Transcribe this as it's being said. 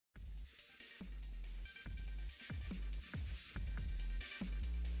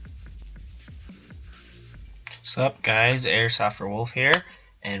What's up, guys? Airsoft Wolf here,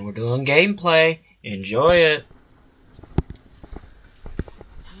 and we're doing gameplay. Enjoy it.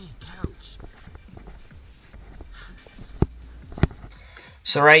 Hey, couch.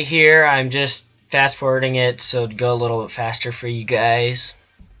 So right here, I'm just fast forwarding it so it'd go a little bit faster for you guys.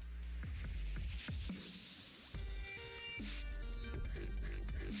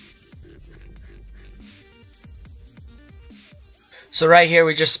 So right here,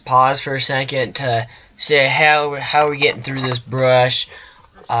 we just pause for a second to say how are we getting through this brush,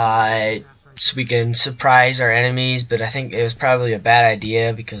 so we can surprise our enemies. But I think it was probably a bad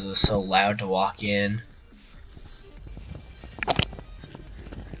idea because it was so loud to walk in.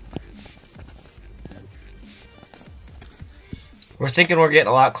 We're thinking we're getting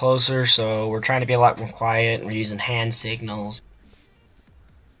a lot closer, so we're trying to be a lot more quiet, and we're using hand signals.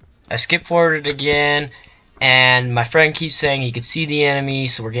 I skip forwarded again, and my friend keeps saying he could see the enemy,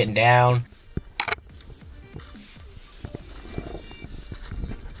 so we're getting down.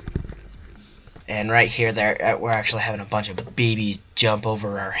 And right here, we're actually having a bunch of babies jump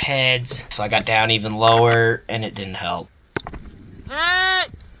over our heads. So I got down even lower, and it didn't help.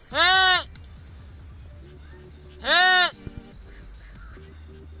 Hit! Hit! Hit!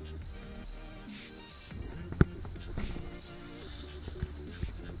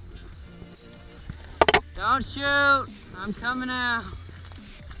 Don't shoot! I'm coming out.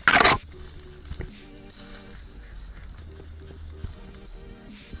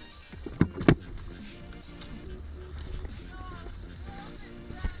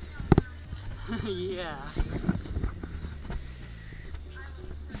 Yeah.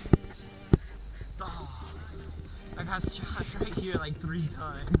 Oh, I got shot right here like 3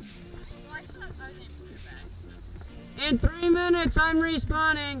 times. In 3 minutes, I'm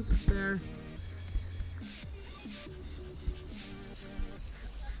respawning. There.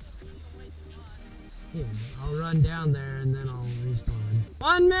 Yeah, I'll run down there and then I'll respawn.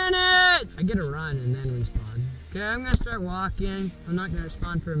 1 minute! I get a run and then respawn. Okay, I'm gonna start walking. I'm not gonna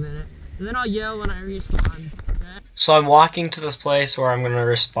respawn for a minute. And then I'll yell when I respawn. Okay? So I'm walking to this place where I'm gonna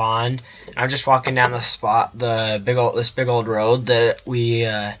respond. I'm just walking down this big old road that we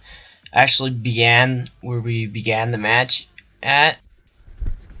actually began the match at.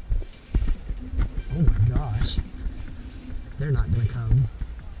 Oh my gosh. They're not gonna come.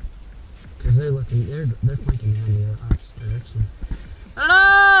 Cause they're flanking down the opposite direction.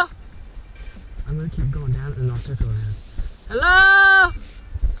 Hello! I'm gonna keep going down and I'll circle around. Hello!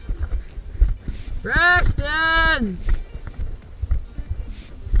 Braxton!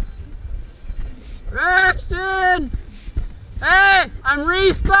 Braxton! Hey! I'm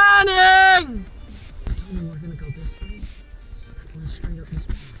respawning! I told him we're gonna go this way. We're straight up this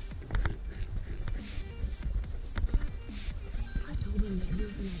path. I told him that you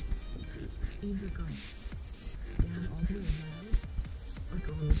were gonna either go down all the way around or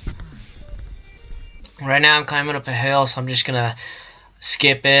go on this path. Right now I'm climbing up a hill, so I'm just gonna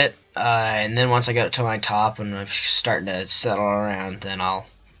skip it. And then once I get to my top and I'm starting to settle around, then I'll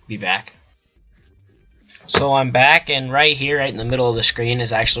be back. So I'm back, and right here, right in the middle of the screen,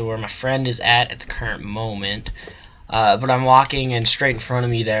 is actually where my friend is at the current moment. But I'm walking, and straight in front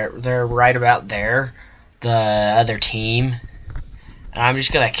of me, they're right about there, the other team. And I'm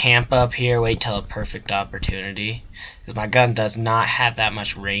just gonna camp up here, wait till a perfect opportunity, because my gun does not have that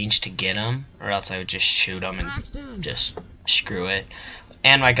much range to get them, or else I would just shoot them and just screw it.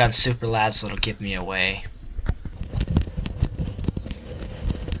 And my gun's super loud, so it'll give me away.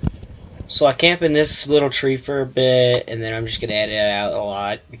 So I camp in this little tree for a bit, and then I'm just gonna edit it out a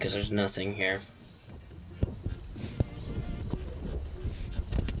lot because there's nothing here.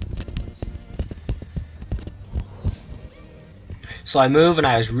 So I move, and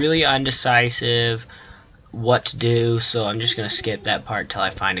I was really undecisive what to do, so I'm just gonna skip that part till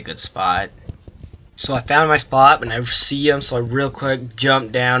I find a good spot. So I found my spot, and I see him, so I real quick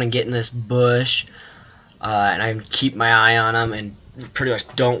jump down and get in this bush, and I keep my eye on him and pretty much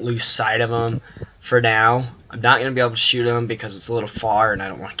don't lose sight of him for now. I'm not going to be able to shoot him because it's a little far, and I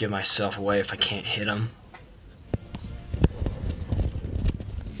don't want to give myself away if I can't hit him.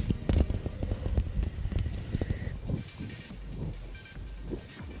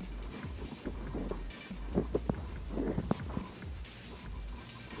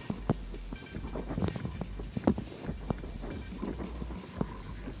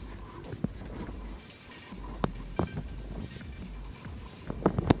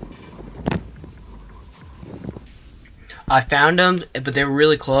 I found them, but they were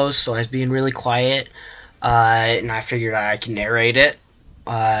really close, so I was being really quiet, and I figured I can narrate it.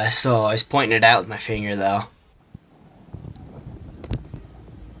 So I was pointing it out with my finger, though.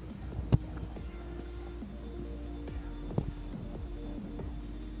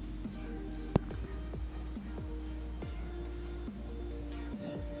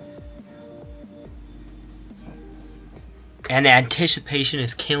 And the anticipation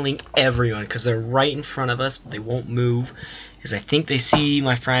is killing everyone because they're right in front of us, but they won't move. Because I think they see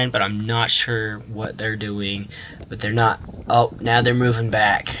my friend, but I'm not sure what they're doing. But they're not. Oh, now they're moving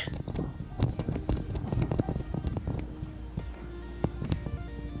back.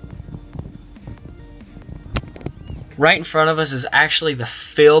 Right in front of us is actually the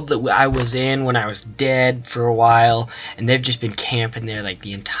field that I was in when I was dead for a while, and they've just been camping there like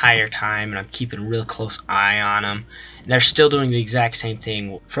the entire time, and I'm keeping a real close eye on them. And they're still doing the exact same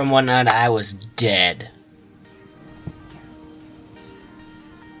thing from when I was dead.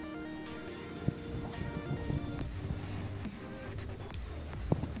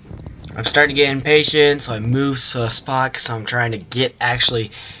 I'm starting to get impatient, so I move to a spot because I'm trying to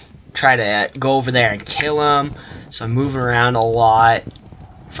try to go over there and kill them. So I'm moving around a lot,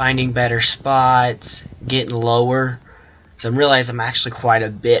 finding better spots, getting lower. So I realize I'm actually quite a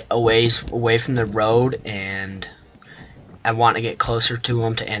bit away from the road, and I want to get closer to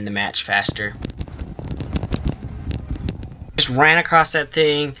them to end the match faster. Just ran across that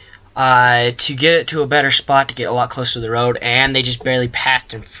thing to get it to a better spot to get a lot closer to the road, and they just barely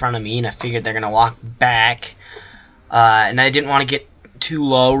passed in front of me, and I figured they're gonna walk back, and I didn't want to get too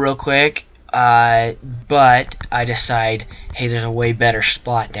low real quick, but I decide, hey, there's a way better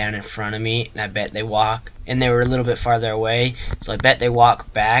spot down in front of me, and I bet they walk, and they were a little bit farther away, so I bet they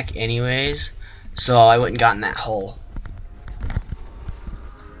walk back anyways, so I wouldn't got in that hole.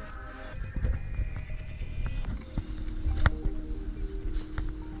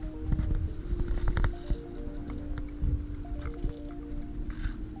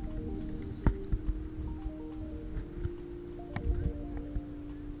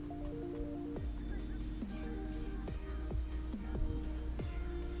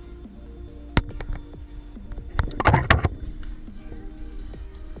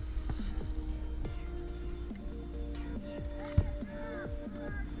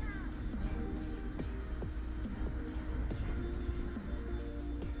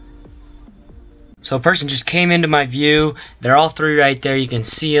 So a person just came into my view. They're all three right there. You can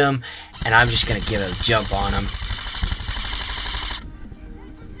see them. And I'm just going to give a jump on them.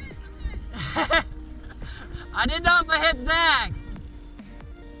 I didn't know if I hit Zach.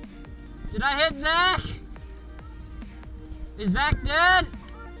 Did I hit Zach? Is Zach dead?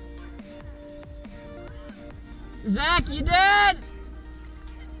 Zach, you dead?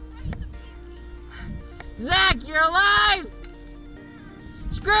 Zach, you're alive?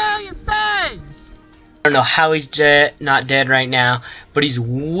 Screw your face! I don't know how he's not dead right now, but he's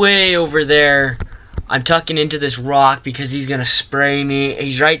way over there. I'm tucking into this rock because he's gonna spray me.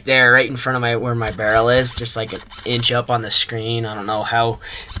 He's right there, right in front of where my barrel is, just like an inch up on the screen. I don't know how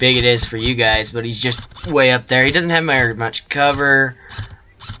big it is for you guys, but he's just way up there. He doesn't have very much cover,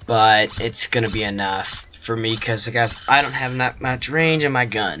 but it's gonna be enough for me because I don't have that much range in my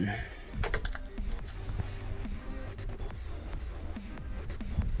gun.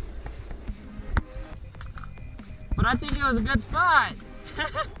 But I think it was a good spot.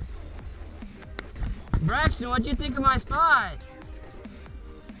 Braxton, what'd you think of my spot?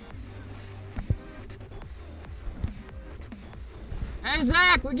 Hey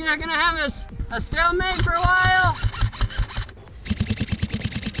Zach, we're gonna have a stalemate for a while?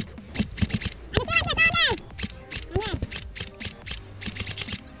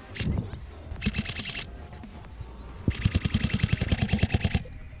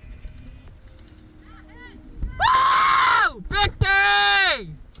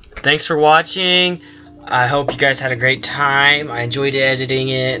 Thanks for watching. I hope you guys had a great time. I enjoyed editing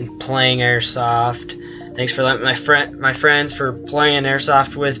it and playing airsoft. Thanks for letting my friends for playing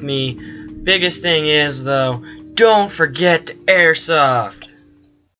airsoft with me. Biggest thing is though, don't forget to airsoft.